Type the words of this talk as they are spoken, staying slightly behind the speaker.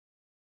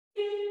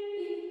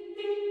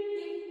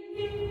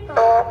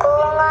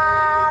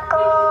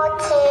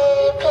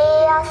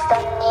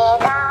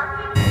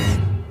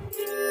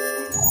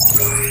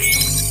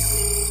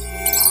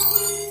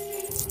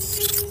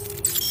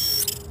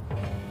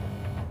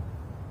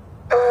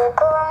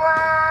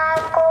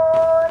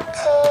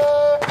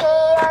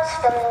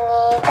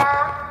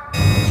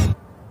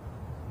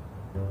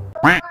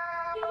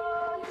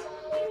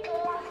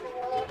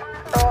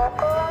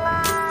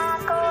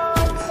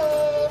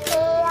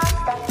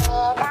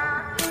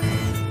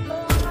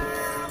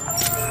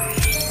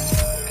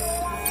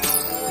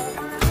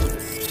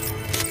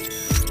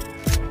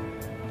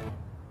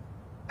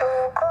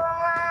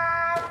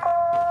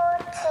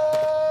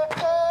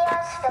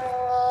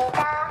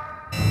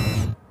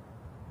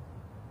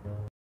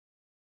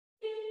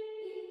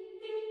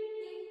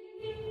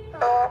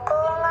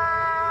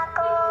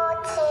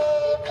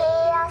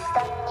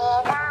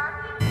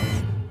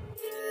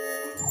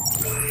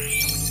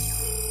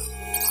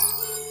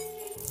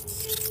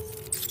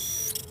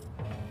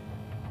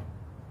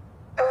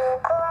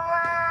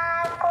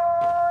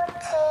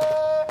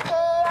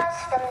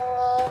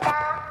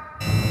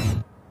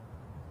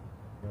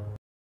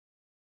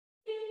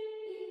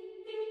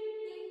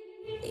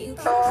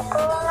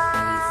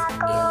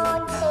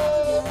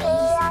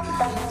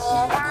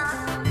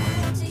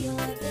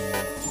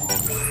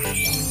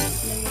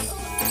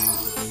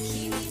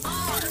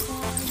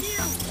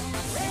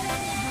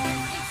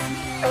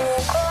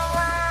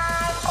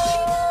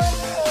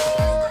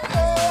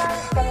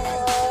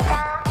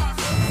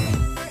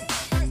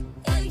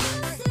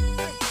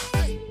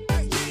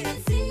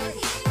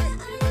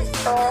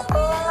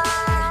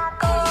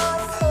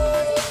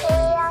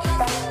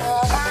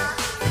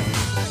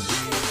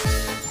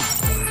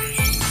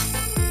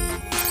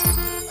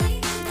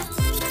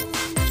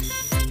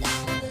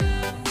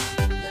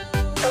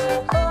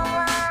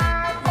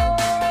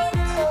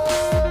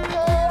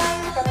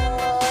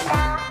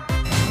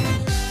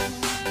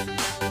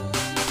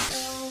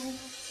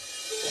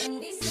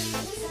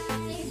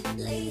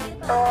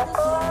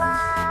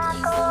무궁화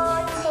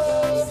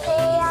꽃이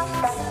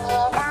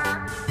피었습니다.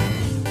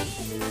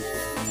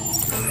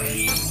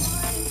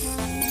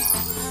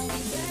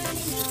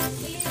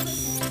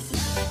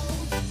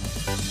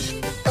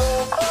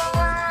 무궁화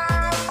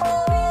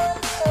꽃이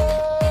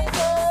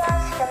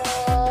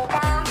피었습니다.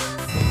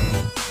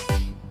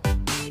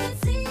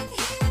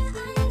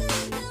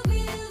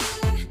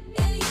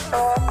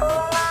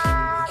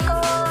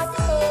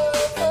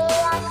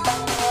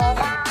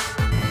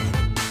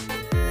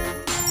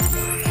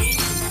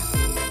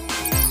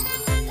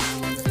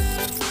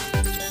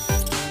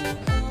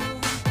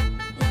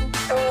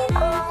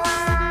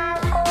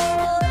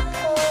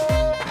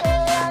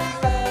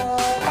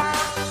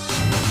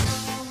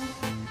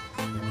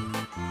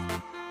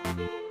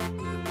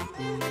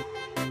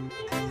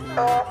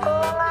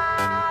 무궁화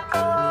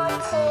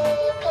꽃이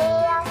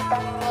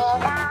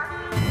피었습니다.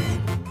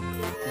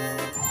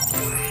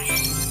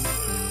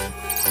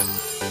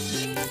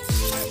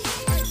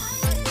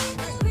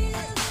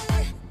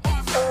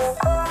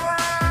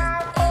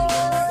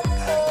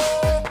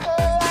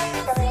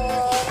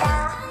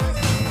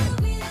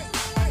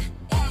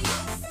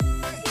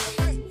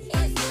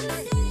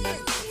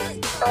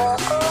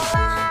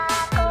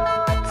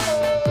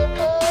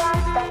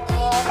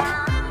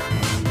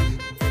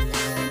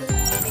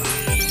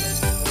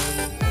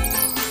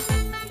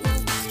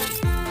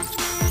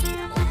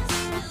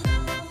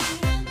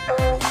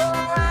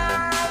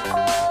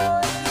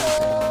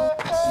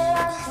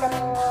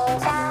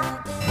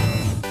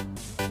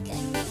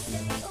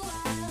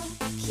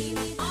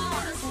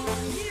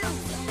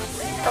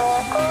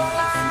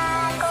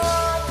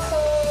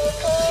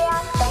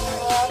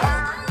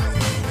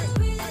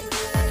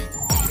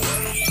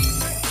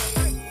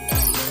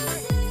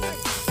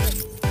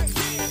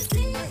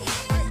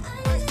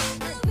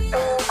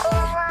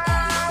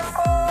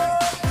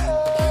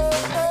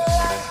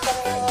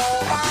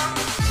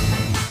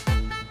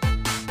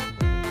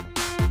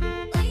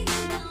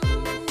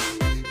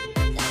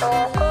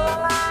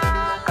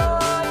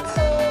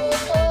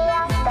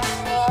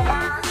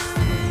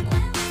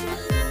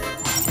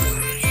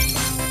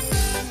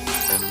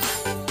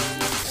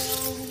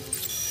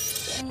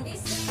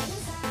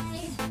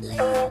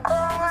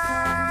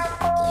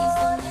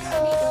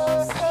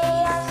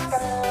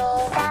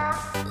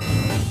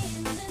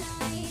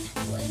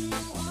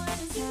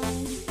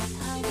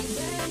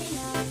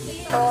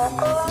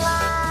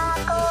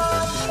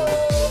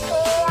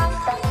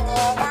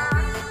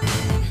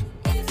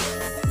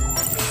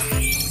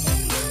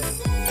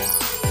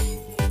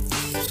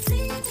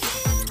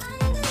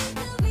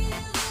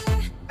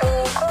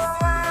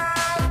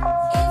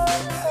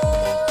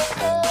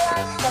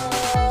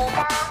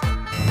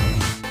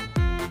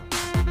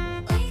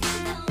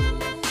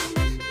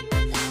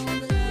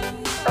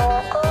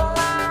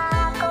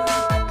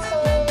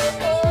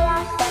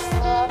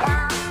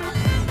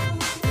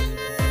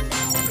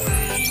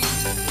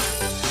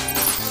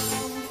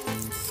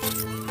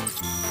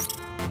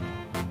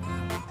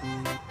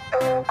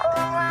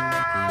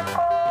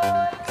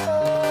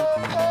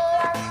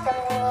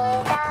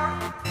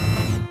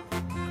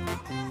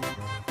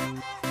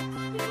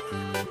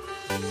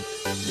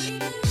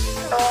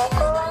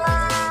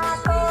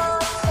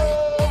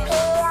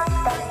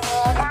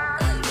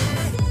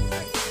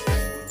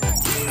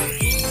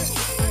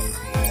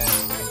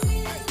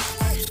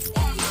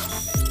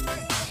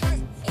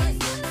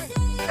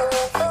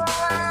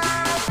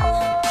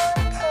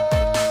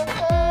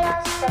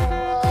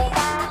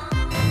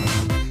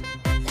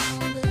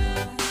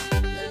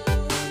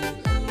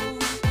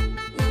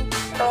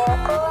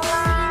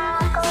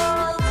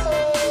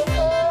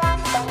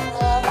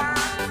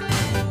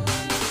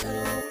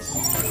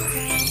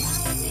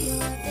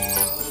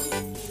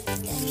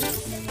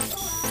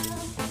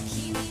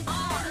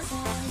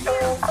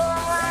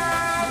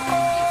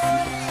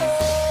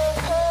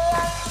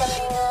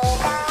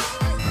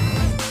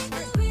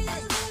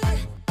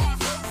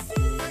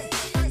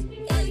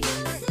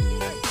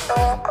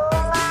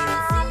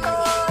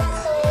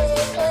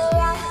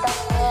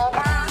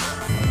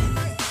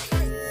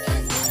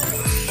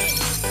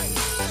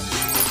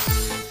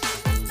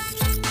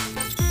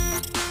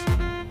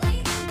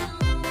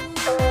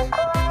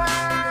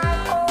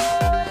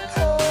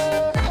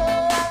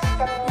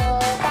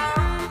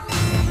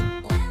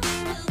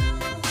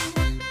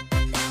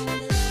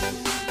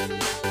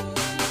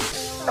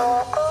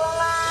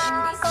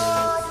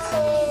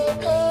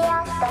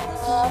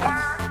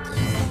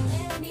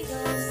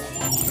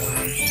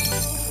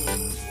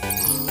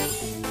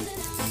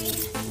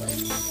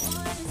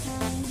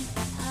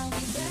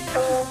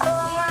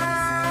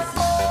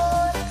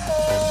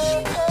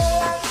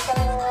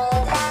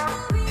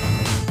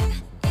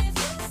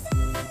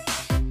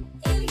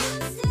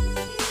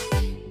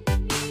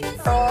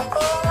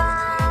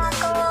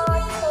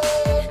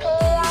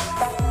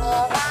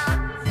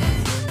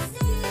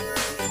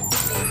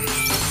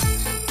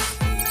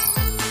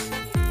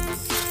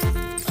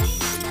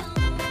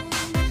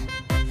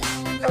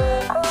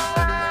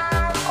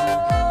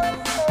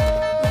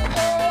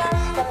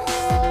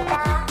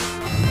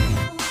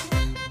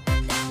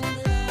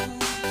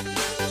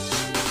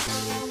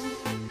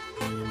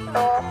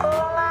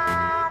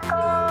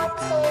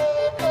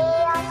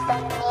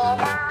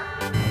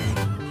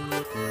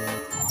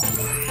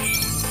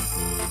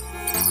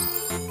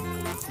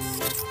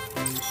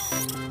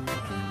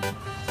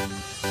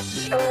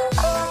 무궁화 꽃이 피었습니다. 무궁화 꽃이 피었습니다. 무궁화 꽃이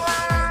피었습니다.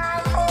 무궁화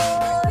꽃이 피었습니다. 무궁화 꽃이 피었습니다. 무궁화 꽃이 피었습니다. 무궁화 꽃이 피었습니다. 무궁화 꽃이 피었습니다. 무궁화 꽃이 피었습니다. 무궁화 꽃이 피었습니다. 무궁화 꽃이 피었습니다. 무궁화 꽃이 피었습니다. 무궁화 꽃이 피었습니다. 무궁화 꽃이 피었습니다. 무궁화 꽃이 피었습니다. 무궁화 꽃이 피었습니다. 무궁화 꽃이 피었습니다.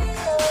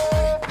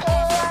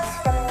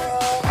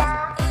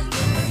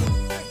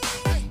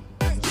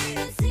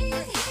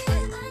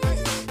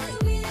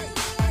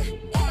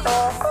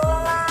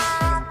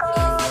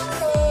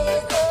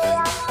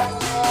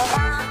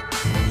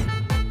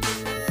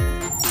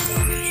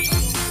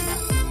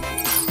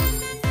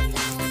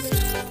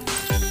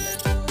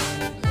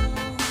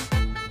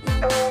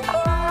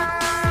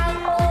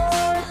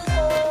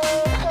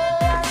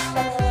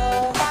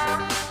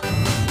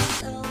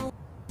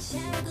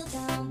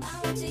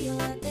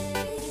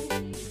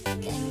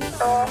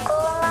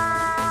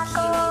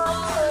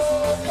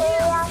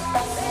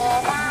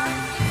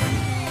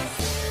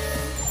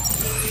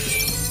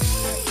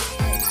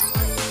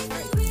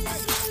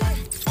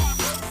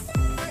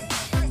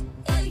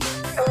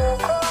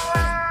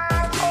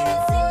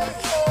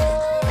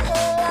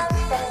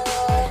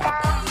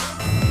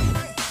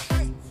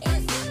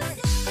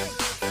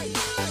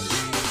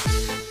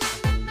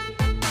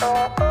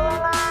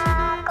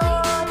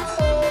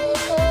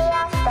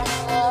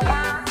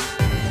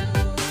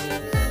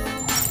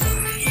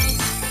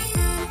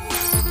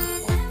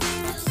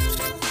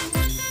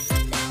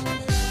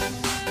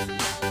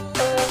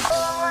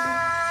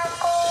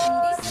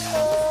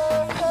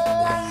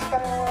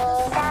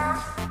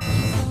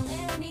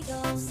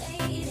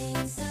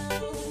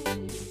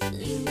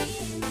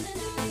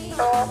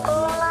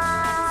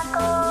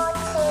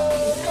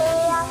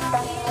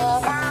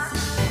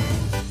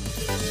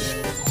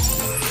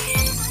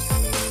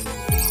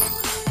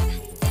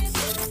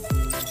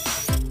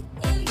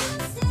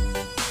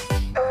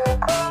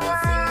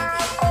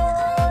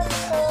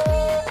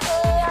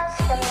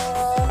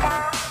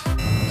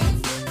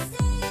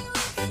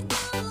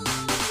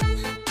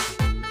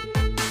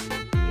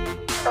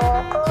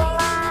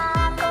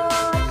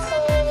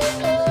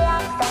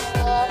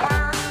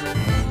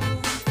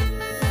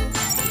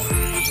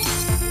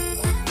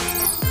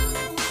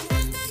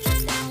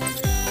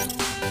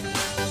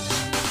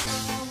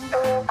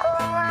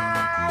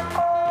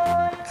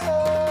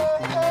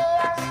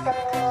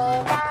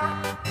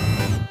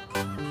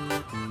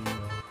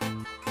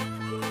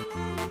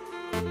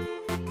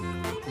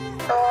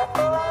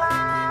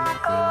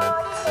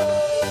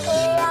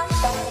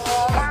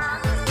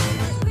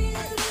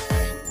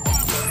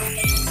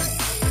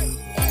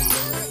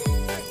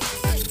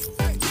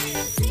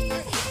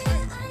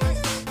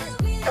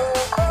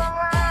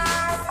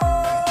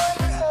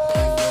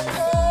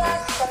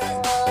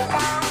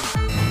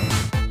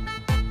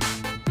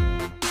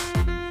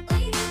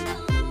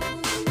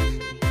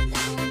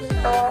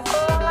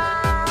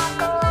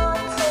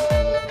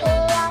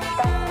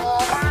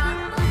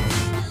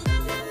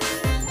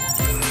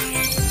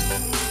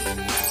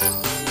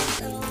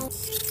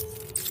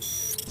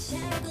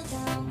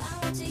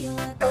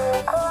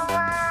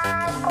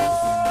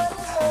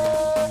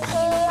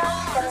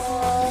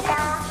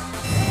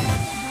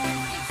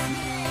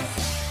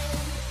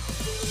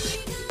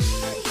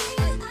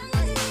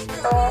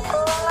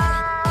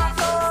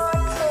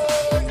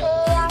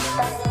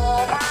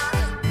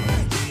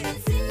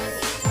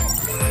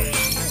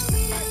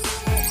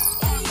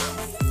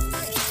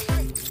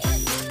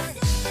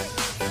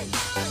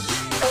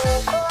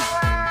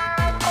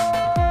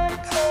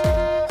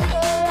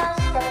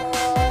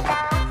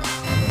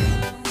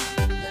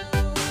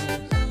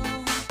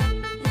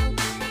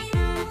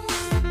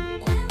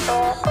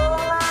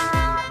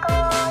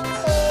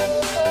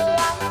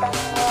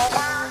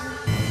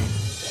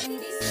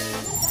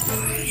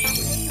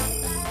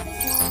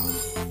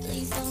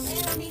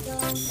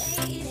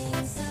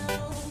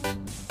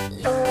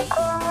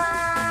 무궁화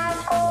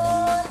꽃이 피었습니다.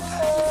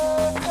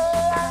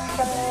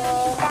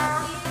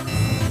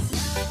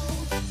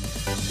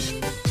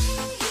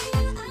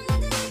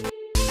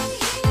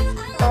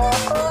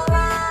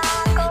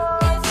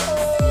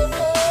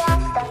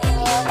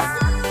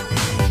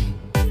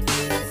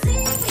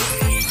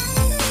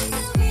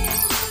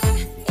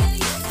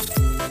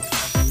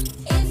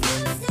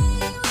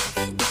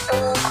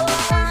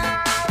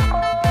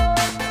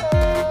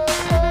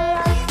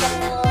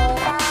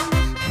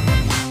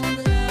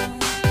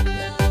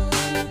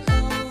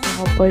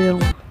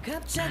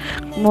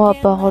 Gumawa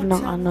pa ako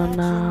ng ng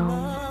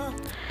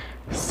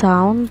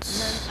sounds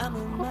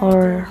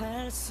or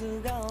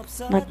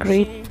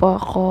nag-create po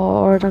ako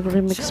or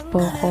nag-remix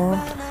po ako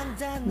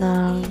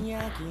ng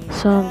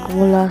song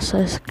mula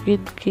sa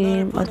Squid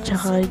Game at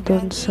saka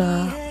doon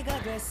sa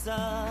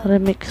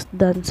remix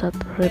dance at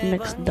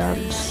remix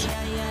dance.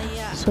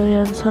 So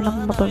yan, sana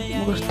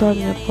magustuhan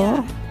niyo po.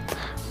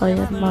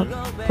 Ayan,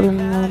 mapulan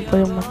naman po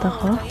yung mata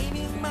ko.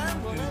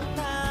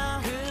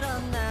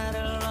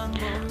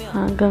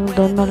 Hanggang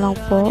doon na lang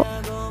po.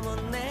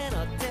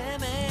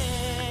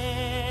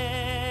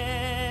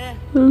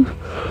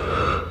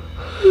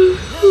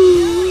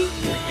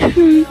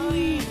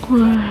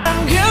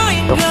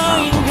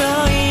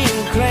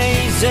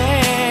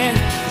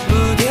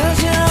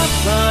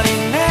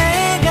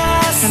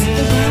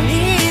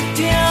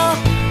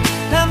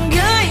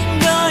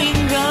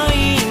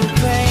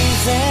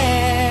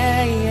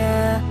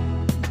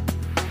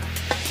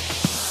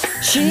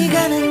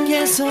 시간은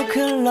계속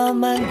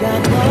흘러만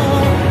가고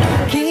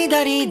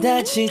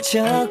기다리다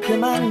지쳐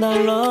그만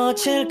널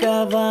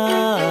놓칠까봐.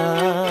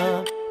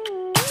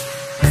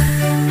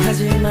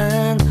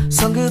 하지만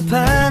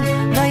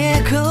성급한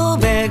나의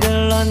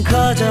고백을 넌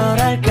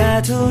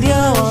거절할까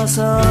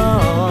두려워서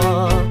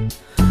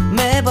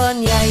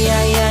매번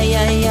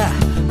야야야야야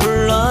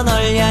불러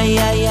널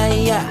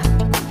야야야야.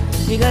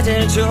 네가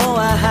제일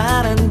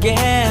좋아하는 게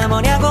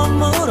뭐냐고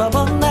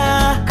물어본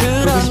나.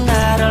 그런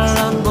나를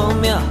넌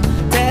보며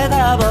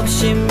대답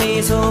없이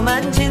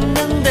미소만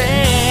짓는